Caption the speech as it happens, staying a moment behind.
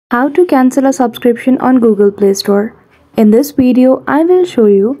How to cancel a subscription on Google Play Store. In this video, I will show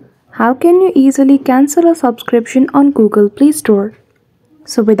you how can you easily cancel a subscription on Google Play Store.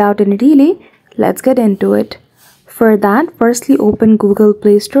 So without any delay, let's get into it. For that, firstly open Google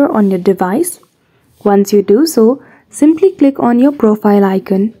Play Store on your device. Once you do so, simply click on your profile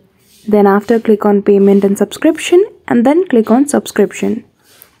icon. Then after click on payment and subscription and then click on subscription.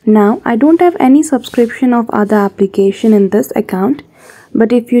 Now I don't have any subscription of other application in this account,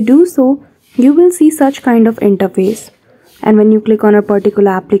 but if you do so, you will see such kind of interface. And when you click on a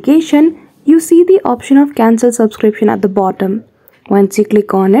particular application, you see the option of cancel subscription at the bottom. Once you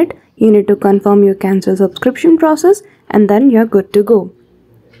click on it, you need to confirm your cancel subscription process and then you're good to go.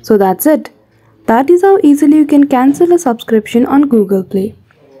 So that's it. That is how easily you can cancel a subscription on Google Play.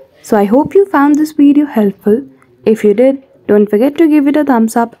 So I hope you found this video helpful. If you did, don't forget to give it a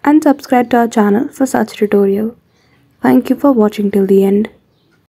thumbs up and subscribe to our channel for such tutorial. Thank you for watching till the end.